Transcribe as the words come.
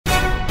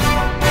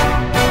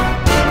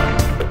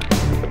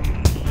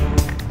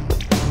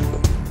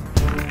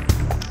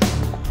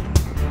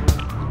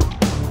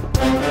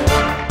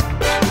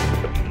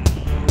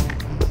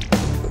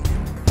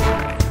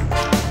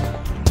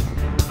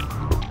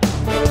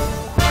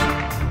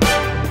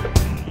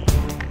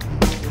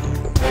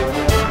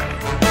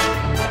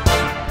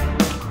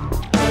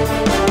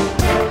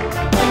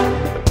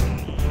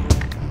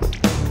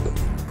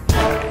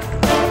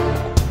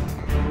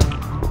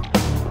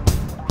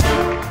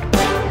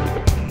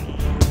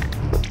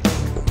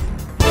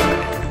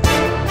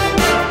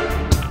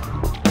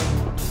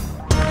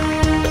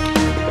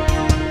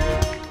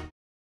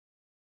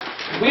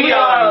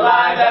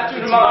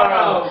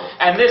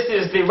and this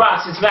is the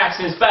Rockus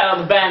Maximus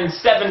Battle of the Band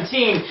 17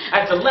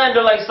 at the Land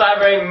O'Lakes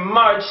Library,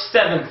 March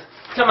 7th.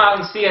 Come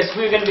out and see us.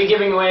 We're going to be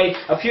giving away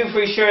a few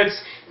free shirts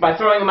by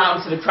throwing them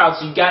out into the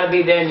crowd, so you got to be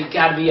there and you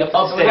got to be up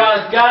on stage.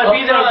 Got to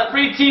be there with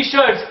free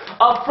t-shirts.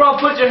 Up front,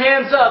 put your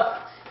hands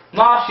up.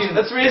 Moshing.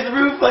 Let's raise the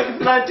roof like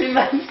it's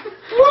 1990.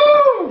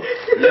 Woo!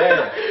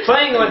 Yeah.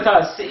 Playing with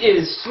us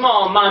is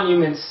Small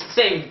Monuments,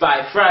 Saved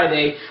by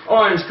Friday,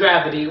 Orange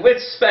Gravity,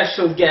 with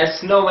special guests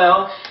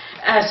Noel,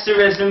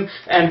 Asterism,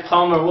 and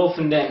Palmer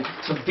Wolfenden.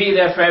 So be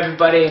there for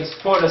everybody and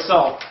support us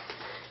all.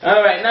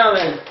 Alright, now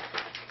then,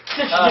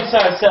 let's introduce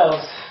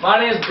ourselves. My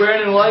name is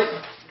Brandon White.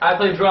 I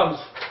play drums.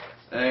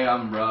 Hey,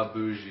 I'm Rob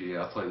Bougie.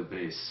 I play the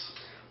bass.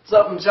 What's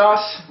up, I'm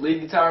Josh,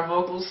 lead guitar and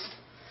vocals.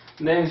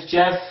 My name's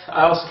Jeff.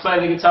 I also play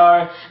the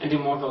guitar and do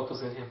more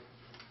vocals than him.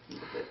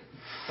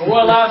 And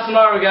we're live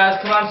tomorrow, guys.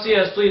 Come on, see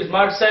us, please.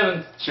 March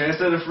 7th.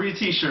 Chance at a free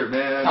t-shirt,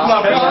 man. Come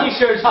on, free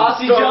t-shirts.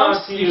 Posse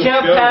jumps. You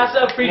can't pass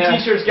up free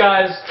t-shirts,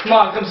 guys. Come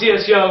on, come see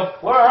us, yo.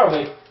 Where are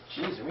we?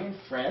 Jeez, are we in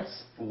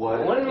France?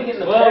 What? When did we get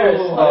into Whoa,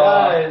 Paris?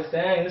 guys,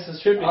 dang, this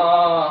is trippy.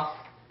 Whoa.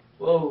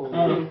 Hold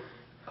on.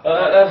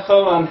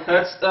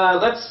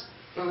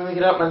 Let me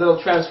get out my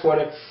little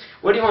transporter.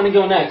 Where do you want to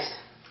go next?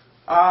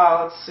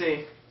 Let's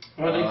see.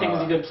 What do you think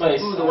is a good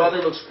place? Ooh, the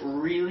weather looks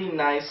really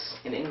nice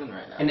in England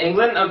right now. In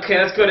England? Okay,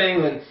 let's go to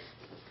England.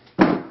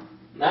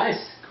 Nice.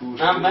 Cool.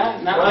 Not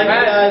bad. Not I like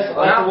bad. it, guys. I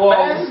like the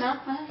walls.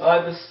 Not bad. I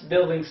like the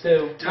buildings,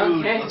 too. Dude,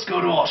 Okay. let's go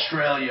to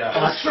Australia.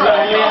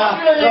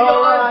 Australia.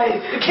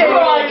 Alright. The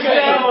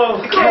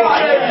kangaroo.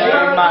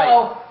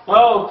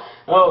 Oh.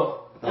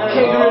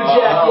 Kangaroo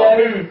Jack,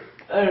 yeah.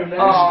 I don't know.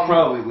 We should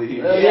probably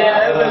leave.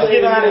 Yeah, let's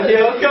get out of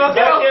here. Let's go.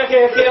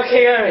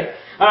 Okay, alright.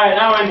 Alright,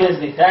 now we're in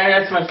Disney.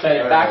 That's much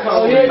better. Back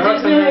home.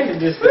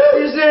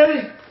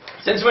 Disney.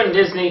 Since we're in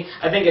Disney,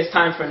 I think it's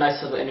time for a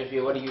nice little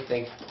interview. What do you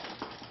think?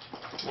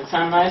 That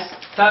sound nice?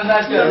 Sounds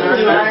nice,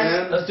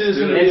 guys. Let's do this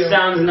interview. It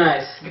sounds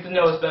nice. Get to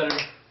know us better.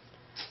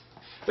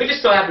 We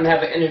just so happen to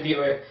have an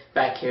interviewer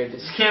back here.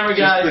 This Camera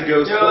guy. Just the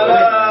ghost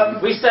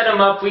we set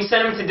him up. We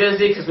sent him to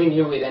Disney because we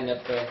knew we'd end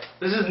up there.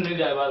 This is a new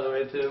guy, by the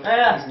way, too.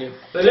 Yeah, he's new.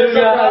 The new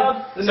guy.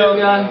 The new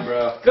guy.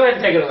 Bro. Go ahead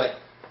and take it away.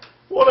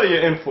 What are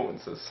your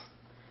influences?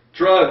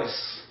 Drugs.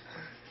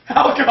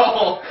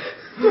 Alcohol.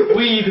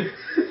 Weed.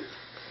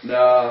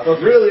 Nah,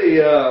 really,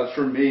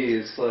 for me,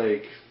 it's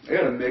like, I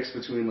got a mix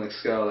between like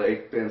ska,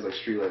 like bands like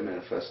Streetlight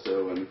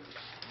Manifesto and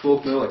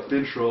folk metal like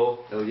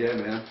Fintroll. Hell yeah,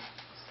 man.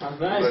 Sounds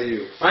What nice. about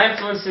you? My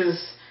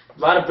influences, a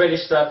lot of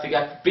British stuff. You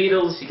got the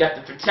Beatles, you got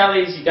the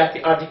Fratellis, you got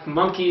the Arctic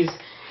Monkeys,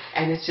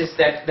 and it's just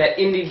that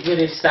indie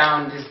British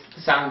sound is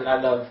the sound that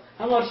I love.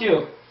 How about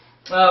you?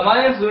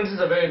 My influences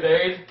are very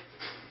varied.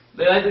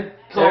 They like to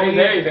call me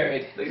Very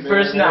varied. the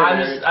person.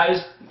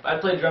 I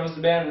play drums in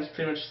the band. That's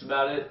pretty much just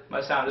about it.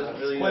 My sound isn't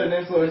really Quite an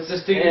influence.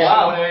 distinguished.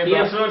 Wow. in He any way,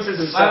 influences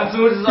but my himself.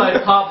 influences are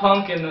like pop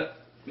punk and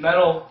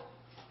metal,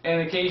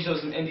 and occasionally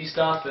some indie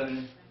stuff,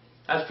 and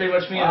that's pretty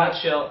much me in a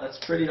nutshell. That's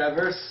pretty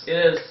diverse.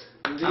 It is.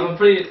 I'm a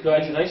pretty.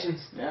 Congratulations.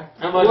 Yeah.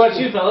 How What about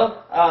you,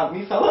 fella?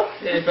 Me fella?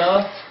 Hey,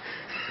 fella.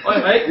 Oi,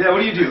 mate. Yeah,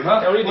 what do you do,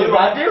 huh? Yeah, what do you What do, do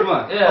I bro? do? Come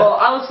on. Yeah. Well,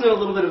 I listen to a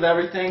little bit of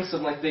everything.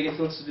 Some like big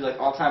influences would be like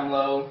All Time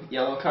Low,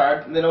 Yellow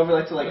Card, and then over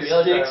like to like the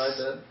Yellow Card, Sticks, I like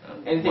that.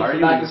 anything Why are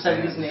from you back in in the this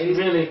 70s and band? 80s.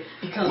 Really?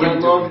 Because What are I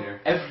you love doing here?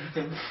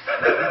 everything.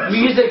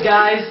 Music,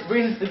 guys,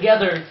 brings us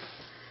together.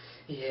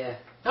 Yeah.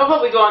 How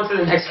about we go on to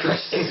the next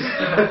question?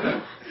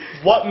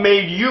 What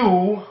made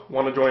you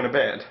want to join a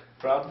band?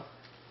 Rob?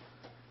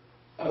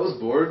 I was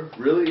bored,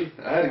 really.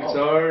 I had a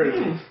guitar,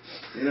 and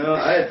you know,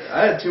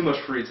 I had too much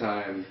free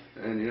time,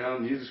 and you know,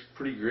 music's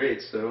pretty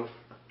great, so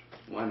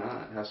why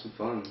not have some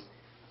fun?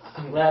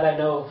 I'm glad I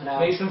know now.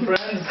 Make some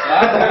friends.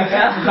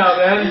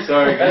 Man.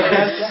 Sorry, guys.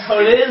 That's how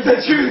it is.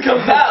 The truth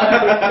comes out.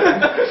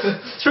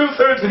 Truth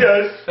hurts,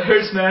 guys. That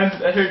hurts, man.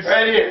 That hurts.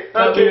 Right here.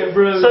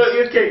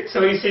 Okay,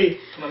 So you see,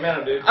 I'm a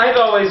man, dude. I've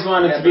always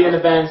wanted to be in a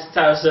band since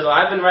I was little.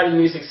 I've been writing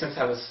music since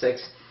I was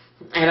 6.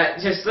 And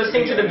just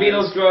listening to the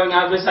Beatles growing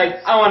up was like,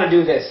 I want to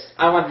do this.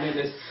 I want to do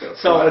this.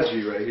 So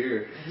Prodigy right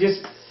here.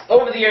 just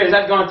over the years,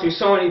 I've gone through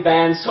so many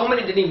bands. So many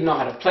didn't even know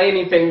how to play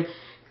anything.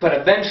 But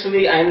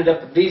eventually, I ended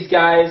up with these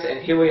guys, and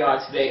here we are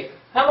today.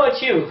 How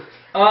about you?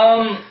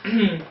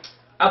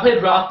 I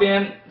played rock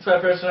band for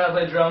my first one. I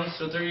played drums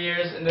for 3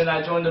 years, and then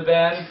I joined the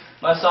band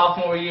my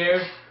sophomore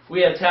year.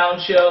 We had a town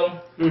show.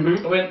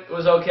 Mm-hmm. It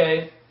was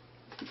okay,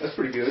 That's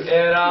pretty good.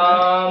 and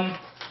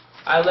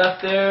I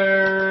left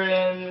there,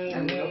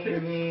 and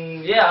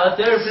yeah, I left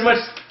there. Pretty much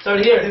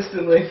started here.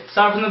 Instantly.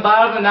 Started from the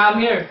bottom, and now I'm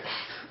here.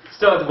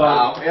 Still at the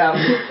bottom. Yeah.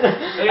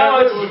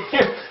 How about you?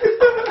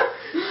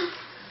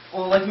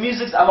 Well, like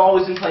I've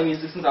always been playing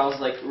music since I was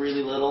like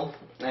really little,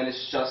 and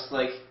it's just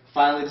like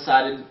finally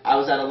decided I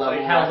was at a level Like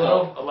where how I felt,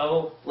 little? A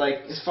level?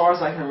 like as far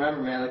as I can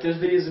remember, man. Like there's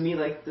videos of me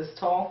like this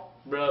tall.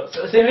 Bro,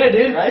 same here,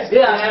 dude. Right?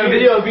 Yeah, I have a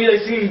video of me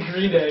like singing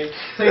Green Day,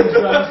 playing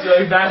drums,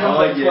 like back when I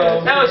was like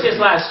 12. That was just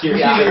last year.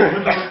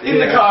 In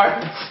the car.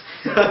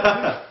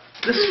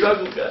 The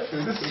struggle, guys.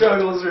 The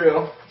struggle is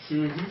real.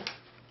 Mm-hmm.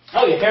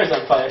 Oh, your hair's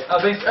on fire. Oh,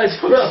 thanks.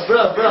 Bro.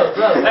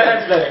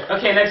 That's better.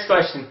 Okay, next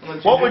question.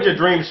 What would your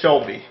dream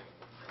show be?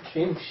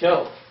 Dream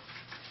show.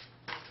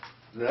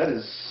 That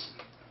is,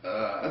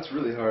 that's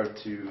really hard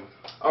to.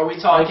 Are we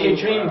talking Like your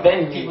dream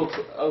venue.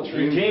 People? Oh,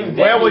 Dream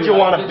Where would you venue.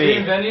 want to be?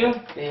 Dream venue?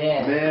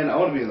 Yeah. Man, I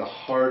want to be in the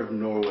heart of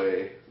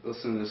Norway.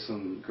 Listen to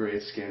some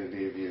great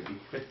Scandinavian.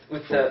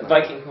 With the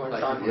Viking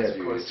horns on. Yeah, of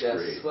dude, course, it's yes.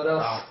 great. What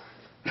else?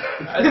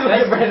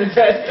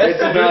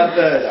 It's not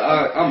that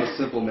I'm a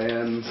simple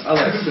man. I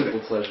like simple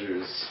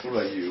pleasures. What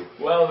about you?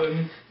 Well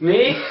then.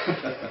 Me?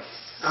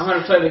 I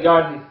want to play the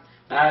garden.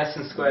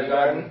 Madison Square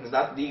Garden. Is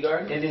that the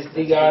garden? It is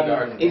the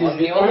garden. It is On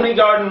the the only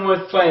garden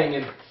worth playing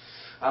in.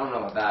 I don't know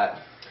about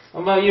that.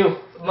 What about you?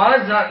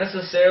 Mine's not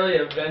necessarily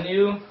a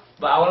venue,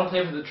 but I want to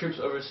play for the troops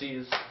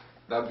overseas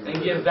That'd be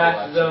and really give back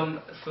cool, to them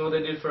for what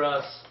they do for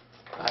us.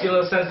 It's getting a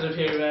little sensitive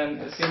here,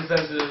 man. It seems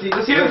sensitive. actually.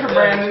 Let's hear it for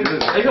Brandon.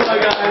 Hey, come on,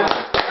 guys.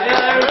 Yeah,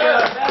 there we go.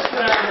 That's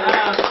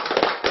right.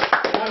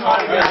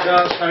 Alright,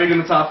 Josh, how are you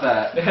gonna top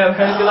that? Yeah,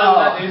 man. Good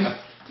luck with that,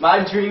 dude.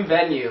 My dream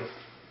venue.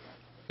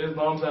 His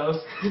mom's house.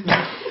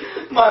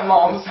 My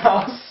mom's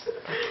house.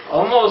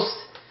 Almost,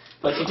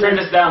 but you turned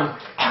us down.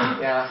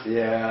 Yeah.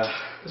 Yeah.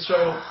 The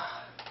struggle.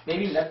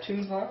 Maybe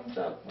Neptune's lounge?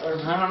 Or,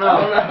 I don't know.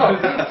 I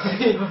don't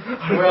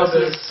know. Where else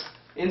is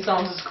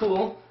Insoms is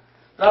cool.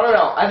 But I don't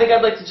know. I think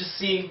I'd like to just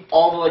see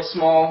all the like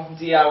small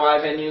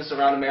DIY venues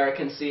around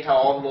America and see how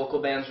all the local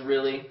bands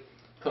really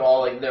put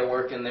all like their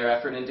work and their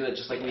effort into it,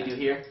 just like we do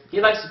here. He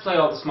likes to play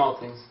all the small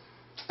things.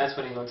 That's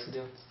what he likes to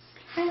do.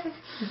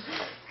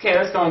 Okay,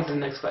 let's go on to the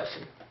next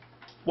question.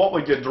 What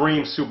would your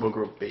dream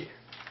supergroup be?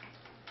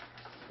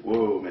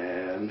 Whoa,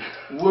 man.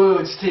 Whoa,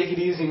 just take it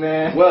easy,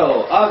 man.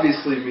 Well,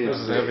 obviously me This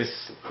and is heavy.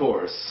 bass, of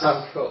course.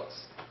 Of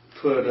course.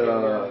 Put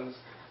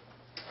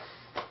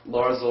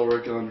Lars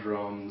Ulrich on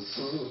drums.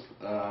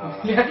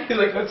 Yeah, he's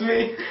like, that's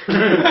me.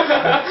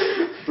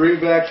 Bring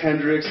back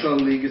Hendrix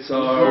on lead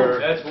guitar.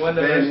 That's Van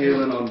wonderful.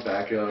 Halen on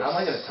backups. I'm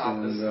not gonna top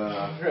and,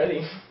 this.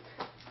 Ready?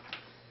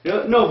 You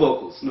know, no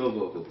vocals, no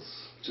vocals.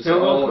 Just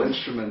No all vocals?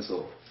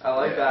 instrumental. I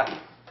like that.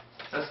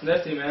 That's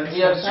nifty, man.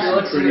 You have Skrillex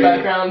in the Pretty-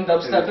 background,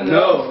 dubstep in the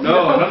No,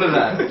 none of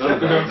that. None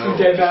of that. No.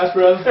 Okay, pass,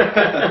 bro.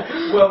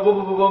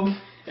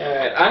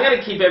 Alright, I'm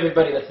gonna keep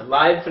everybody that's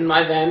alive in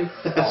my band.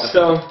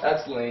 So,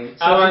 That's lame.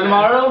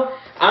 tomorrow,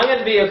 I'm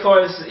gonna be, of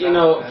course, you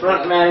know,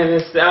 front man in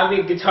this. I'll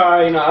be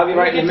guitar, you know, I'll be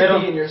right in the middle.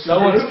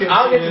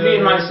 I'll get to be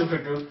in my super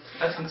group.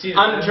 That's conceited.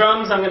 On man.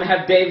 drums, I'm gonna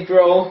have Dave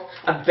Grohl.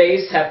 On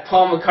bass, have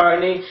Paul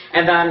McCartney,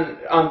 and then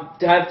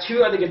to have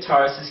two other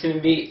guitarists, it's gonna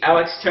be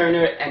Alex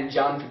Turner and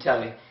John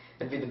Fratelli.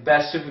 That'd be the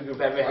best supergroup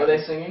ever. Are they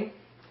singing?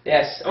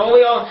 Yes.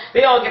 Oh,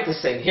 they all get to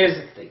sing. Here's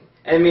the thing.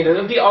 I mean,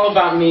 it'll be all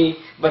about me,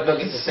 but they'll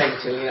get to sing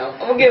too. You know,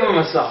 we'll give them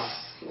a song.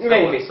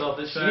 Maybe.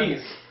 Selfish, man.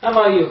 Jeez. How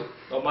about you?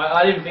 Oh,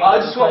 I didn't think I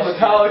just want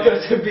Metallica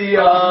to be,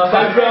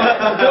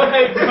 Don't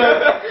hate,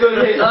 bro.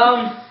 Don't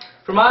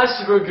hate. For my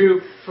super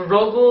group, for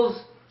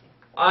vocals,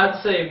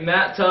 I'd say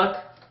Matt Tuck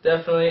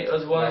definitely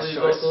was one of Nice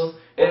the choice. vocals.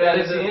 What And that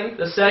band is is he in?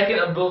 the second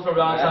of Built for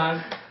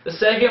Valentine. The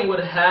second would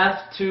have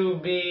to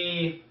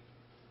be.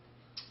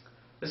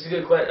 This is a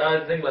good question. I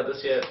didn't think about this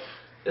yet.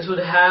 This would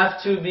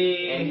have to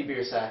be. Andy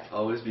Biersack.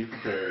 Always be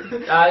prepared.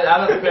 I'm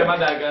not prepared. My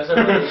bad, guys.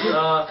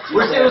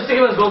 We're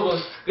sticking with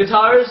vocals.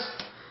 Guitars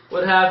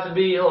would have to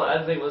be. Oh, I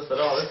didn't think of this at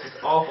all. This is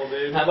awful,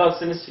 dude. How about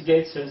Sinister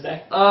Gates or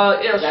Zach?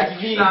 Yeah, Zach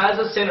G. nah, that's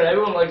a standard.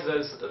 Everyone likes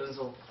those. Except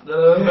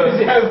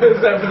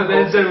for the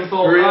instant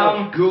full. Hurry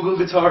up, Google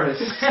guitarist.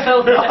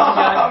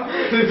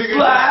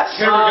 Splash!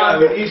 Every guy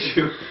would eat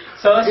you.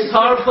 So let's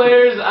Guitar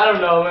players, I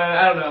don't know, man.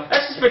 I don't know.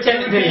 let's just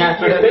pretend it didn't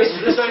happen.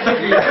 It's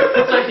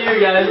like you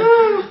guys.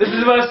 This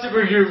is my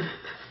super group.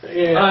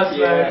 Yeah. Us,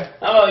 man.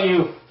 How about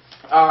you?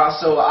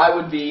 So I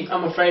would be.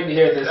 I'm afraid to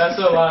hear this. That's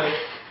so like.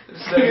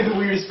 You're the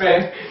weirdest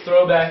fan.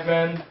 Throwback,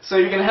 man. So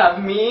you're gonna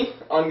have me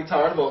on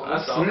guitar and vocals,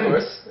 That's of awesome.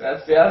 course.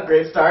 That's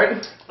great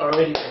start.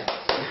 already.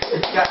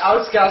 Got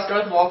Alex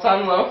Gaskarth of All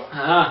Time Low,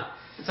 Ah.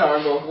 guitar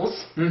and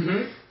vocals.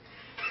 Mm-hmm.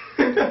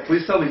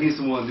 Please tell me he's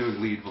the one doing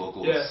lead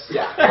vocals. Yeah.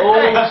 Yeah. Oh,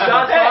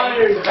 shots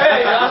fired.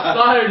 Hey, shots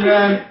fired,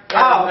 man.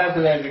 Ow. That's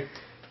Landry.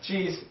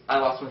 Jeez, I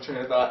lost my train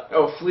of thought.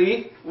 Oh,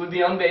 Flea would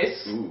be on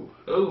bass. Ooh.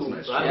 Ooh,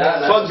 Nice. Yeah,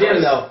 that's Plugged in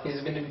choice. though. He's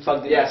going to be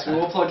plugged in. Yes, we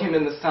will plug him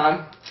in this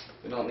time.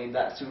 We don't need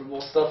that Super Bowl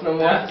stuff no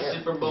more. That's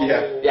Super Bowl.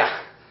 Yeah.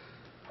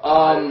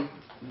 Yeah.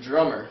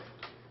 Drummer.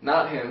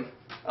 Not him.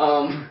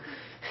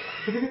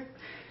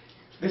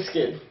 This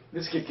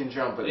kid can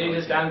drum, but You no,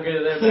 just he can't.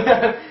 downgraded there,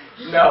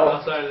 man. No.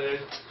 Oh, sorry there.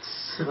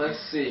 Let's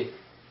see.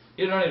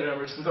 You don't need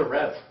numbers. The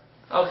Rev.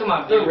 Oh, come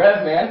on, The dude.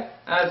 Rev, man.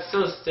 That's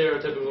so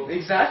stereotypical.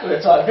 Exactly.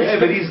 That's all I Yeah,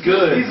 but he's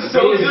good. He's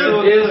so He is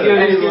good. good.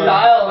 And his He is.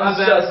 style My is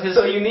bad. just His-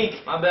 so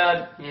unique. My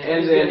bad. Yeah. And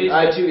He's good, then he's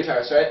I had good. 2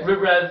 guitarists, right?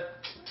 Rip Rev.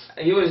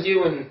 You was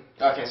you and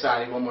Okay, so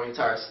I need one more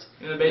guitarist.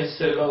 In the bass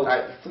Mr. too. Vogue.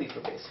 Alright, Flea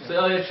for bass. So,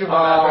 oh, yeah, true.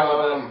 My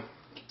bad.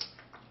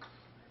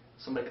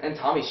 Somebody and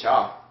Tommy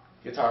Shaw,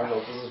 guitar and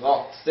vocals as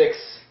well. Sticks.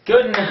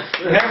 good enough.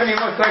 Do you have any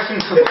more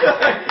questions?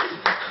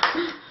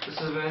 This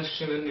has been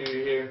interesting to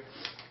you here.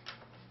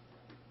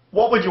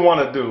 What would you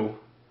want to do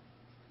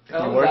if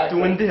Oh, you weren't exactly.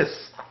 doing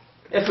this?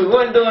 If we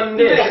weren't doing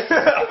this,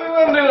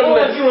 what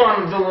would you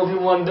want to do if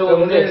we weren't doing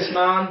Doing this? this,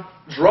 man.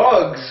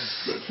 Drugs.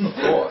 Of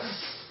course.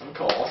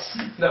 Calls.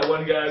 That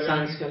one guy.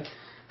 Sounds good.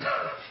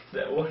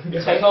 That one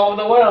guy. Take over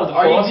the world, of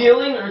Are course. you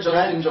dealing or just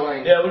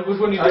enjoying? Yeah, which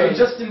one are you Are doing? you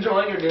just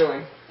enjoying or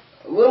dealing?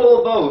 A little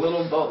of both. A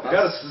little of both. I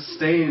gotta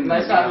sustain.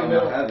 Nice happy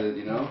middle. habit,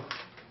 you know.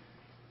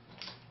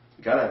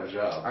 Gotta have a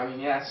job. I mean,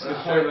 yes.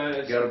 That's true, man.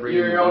 It's- Gotta bring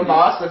You're in your own money.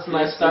 boss. That's a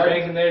nice Start start.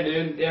 banking there,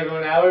 dude. You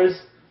everyone hours.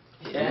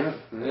 Yeah.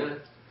 Yeah.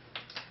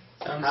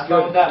 Sounds Have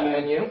fun with good. that,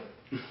 man. You?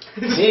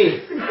 Me.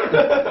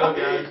 Oh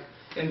god.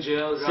 In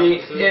jail. See,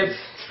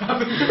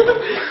 dropping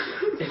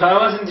if I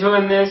wasn't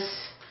doing this,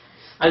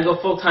 I'd go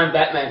full-time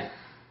Batman.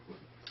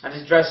 I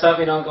just dress up,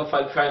 go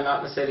fight crime out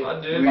in the city. Oh,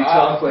 We dude.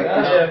 talk like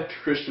Yeah.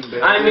 Christian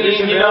Bale. I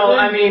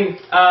mean,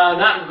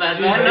 not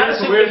Batman, not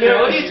a superhero.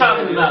 What are you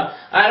talking about?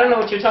 I don't know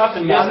what you're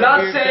talking about. I'm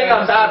not saying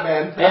I'm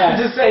Batman. Yeah. I'm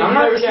just saying I'm you've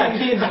not- never yeah.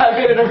 seen me and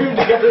Batman in a room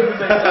together at the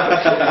same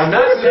time. I'm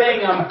not saying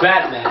I'm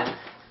Batman.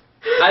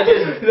 I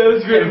just That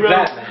was great, am bro.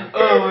 Batman.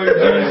 Oh my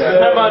god.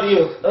 How about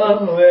you?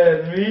 Oh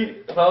man,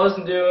 me. If I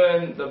wasn't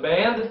doing the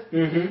band,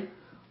 Mm-hmm.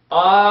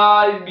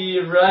 I'd be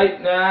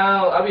right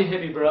now. I'd be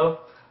hippie, bro.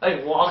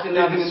 Like walking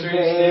down the Living in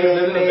streets, the dude,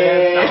 living in the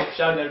van. band.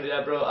 No, I would never do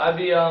that, bro. I'd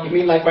be You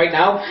mean like right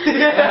now?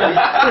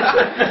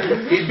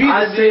 It'd be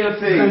the same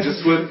thing,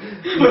 just with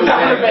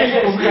Without a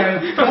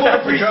band.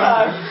 More free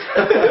time.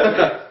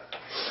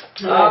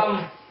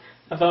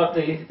 About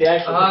the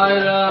actual.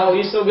 I'd, oh,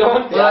 you still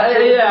going? Well,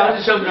 yeah, I'm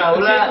just joking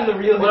around. Let's hear from the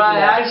real What I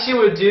hippie actually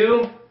would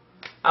do,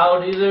 I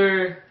would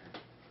either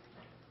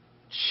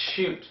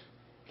shoot.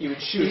 You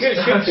would shoot. You're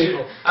gonna shoot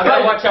people. I I'm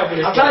gotta probably- watch out for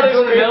this. I'm probably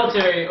doing the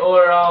military, or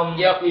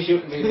Yep, you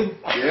shooting people.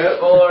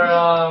 Yep. or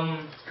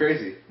It's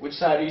crazy. Which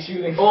side are you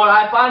shooting? or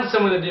I find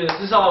someone to do this.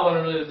 This is all I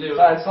want to really do.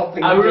 Find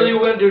something. I to really do.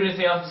 wouldn't do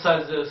anything else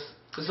besides this.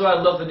 This is what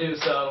I'd love to do.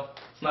 So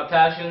it's my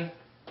passion.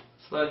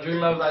 It's what I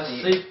dream of. I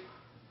sleep,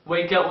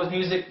 wake up with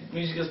music.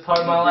 Music is part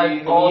of my life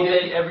Breathe, all eat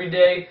it. day, every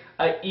day.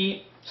 I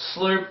eat,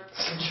 slurp,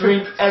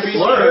 drink every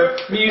Slurp?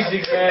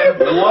 music, man.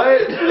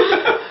 What?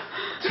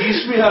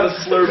 Teach me how to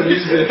slurp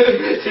music.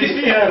 Teach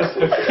me how to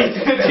slurp.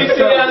 Teach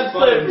me how to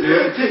slurp.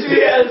 Teach me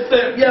how to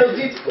slurp. Yo,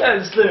 teach me how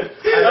to slurp.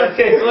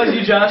 Okay, so that's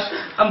you, Josh.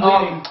 I'm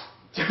bleeding.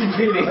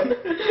 Bleeding.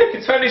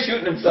 He's trying to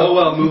shoot himself. Oh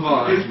well, move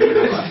on.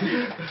 Move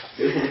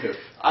on.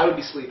 I would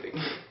be sleeping.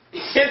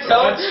 Can't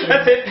tell.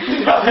 That's it.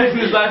 Taking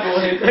his life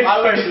away. I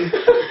would.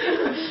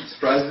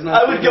 Surprised he's not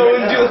I would sleeping go right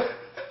and now.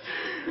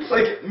 do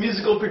like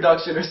musical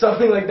production or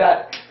something like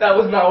that. That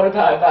was not what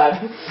I've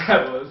had.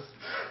 That was.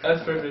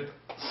 That's perfect.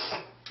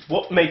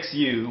 What makes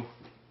you,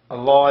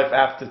 alive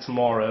after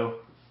tomorrow,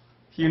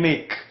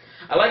 unique?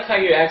 I like how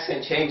your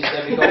accent changes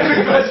every go.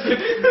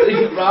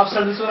 Rob,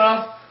 start this one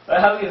off.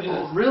 How are we gonna do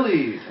Well, this?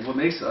 really, what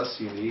makes us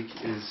unique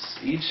is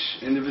each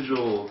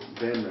individual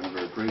band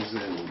member brings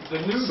in The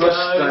new such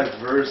guy.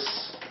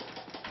 diverse,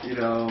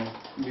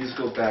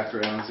 musical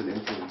backgrounds and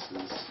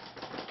influences.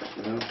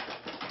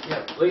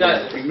 We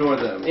got. Ignore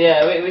them.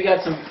 Yeah, we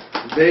got some.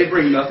 They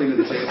bring nothing to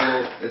the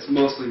table. It's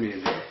mostly me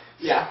and Joe.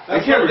 Yeah. The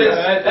camera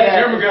guy.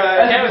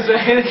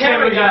 The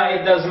camera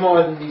guy does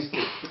more than these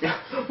two.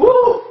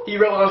 Woo! He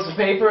wrote on some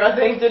paper, I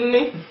think, didn't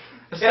he?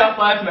 Stop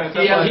life, man.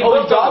 Stop Yeah, life. he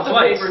booked got all the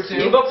flights. paper, too.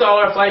 He booked all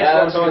our flights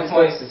Yeah, for us all these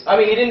places. I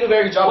mean, he didn't do a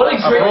very good job. What a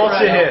with great that.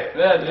 brought you ride. here.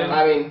 Yeah, dude.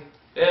 I mean,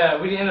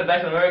 Yeah, we didn't end up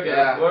back in America.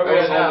 yeah, Where are we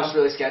that at was now? almost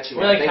really sketchy.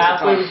 We're man. like Thanks for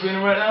halfway coming. between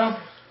them right now.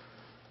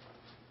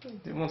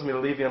 You want me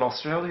to leave you in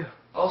Australia?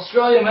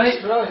 Australia,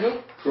 mate. Australia.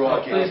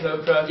 Croatia. Please no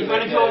Croatia. You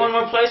want to go one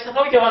more place? I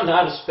thought we go on to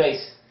outer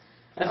space.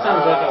 That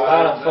sounds like a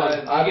lot of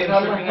fun. I You get getting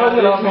my tripping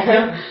helmet out on, there?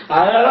 man.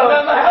 I don't know. I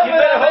have my You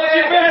better hold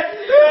your breath.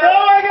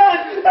 Oh my God!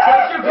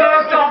 Take your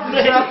pants off,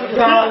 please.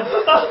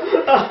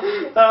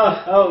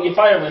 Oh, your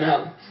fire went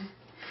out.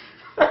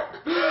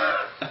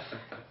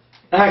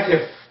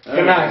 Active.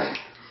 Good night.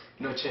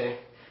 No che.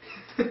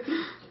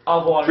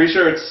 All water. Free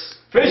shirts.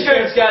 Free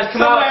shirts, guys,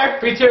 come Somewhere. out.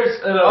 Free shirts.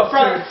 Up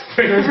front.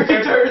 Free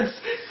turds.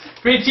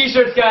 Free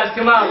t-shirts, guys,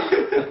 come out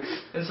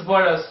and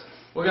support us.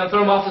 We're gonna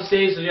throw them off the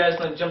stage so you guys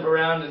can jump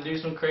around and do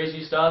some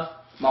crazy stuff.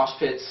 Mosh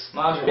pits.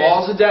 Mosh pits.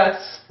 Walls of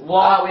deaths.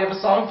 Wall, We have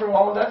a song for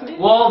Wall of Death, maybe?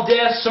 wall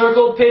death,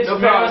 circle pits, No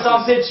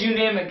marathon promises. pits, you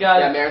name it,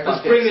 guys. Yeah, marathon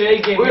Let's bring pits. the A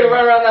game. We're gonna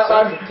run around that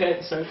line.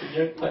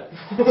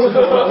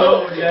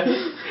 Oh, yeah.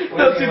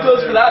 Not too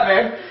close for that,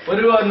 man. What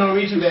do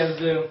Norwegian bands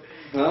do?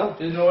 Huh?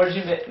 Do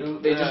Norwegian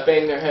bands? They just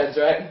bang their heads,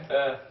 right?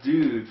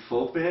 Dude,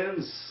 folk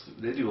bands,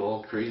 they do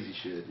all crazy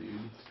shit, dude.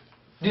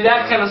 do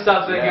that kind of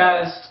stuff, then,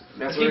 Yeah. guys.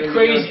 That's Let's what get we're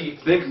crazy.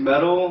 Think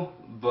metal,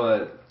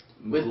 but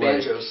With like,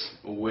 banjos.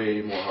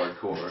 way more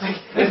hardcore.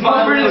 If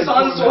Mumford and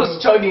Sons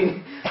was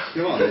chugging.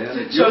 Come on,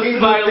 man. Chugging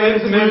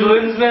violins,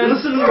 mandolins, man.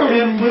 Listen to the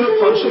band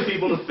punch some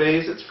people in the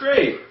face. It's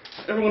great.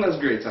 Everyone has a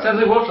great time. Sounds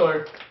like Warped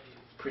Tour.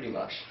 Pretty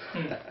much.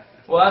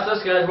 Well, that's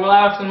us, guys. We're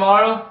live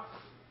tomorrow.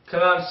 Come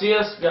out and see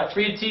us. We got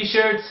free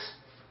t-shirts.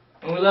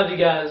 And we love you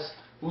guys.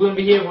 We wouldn't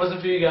be here if it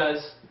wasn't for you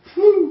guys.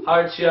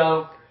 Hard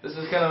show. This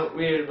is kind of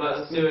weird, but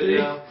let's do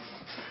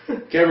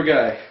it, Camera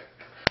guy.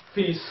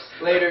 Peace.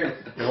 Later.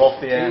 You're off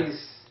the air.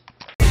 Peace.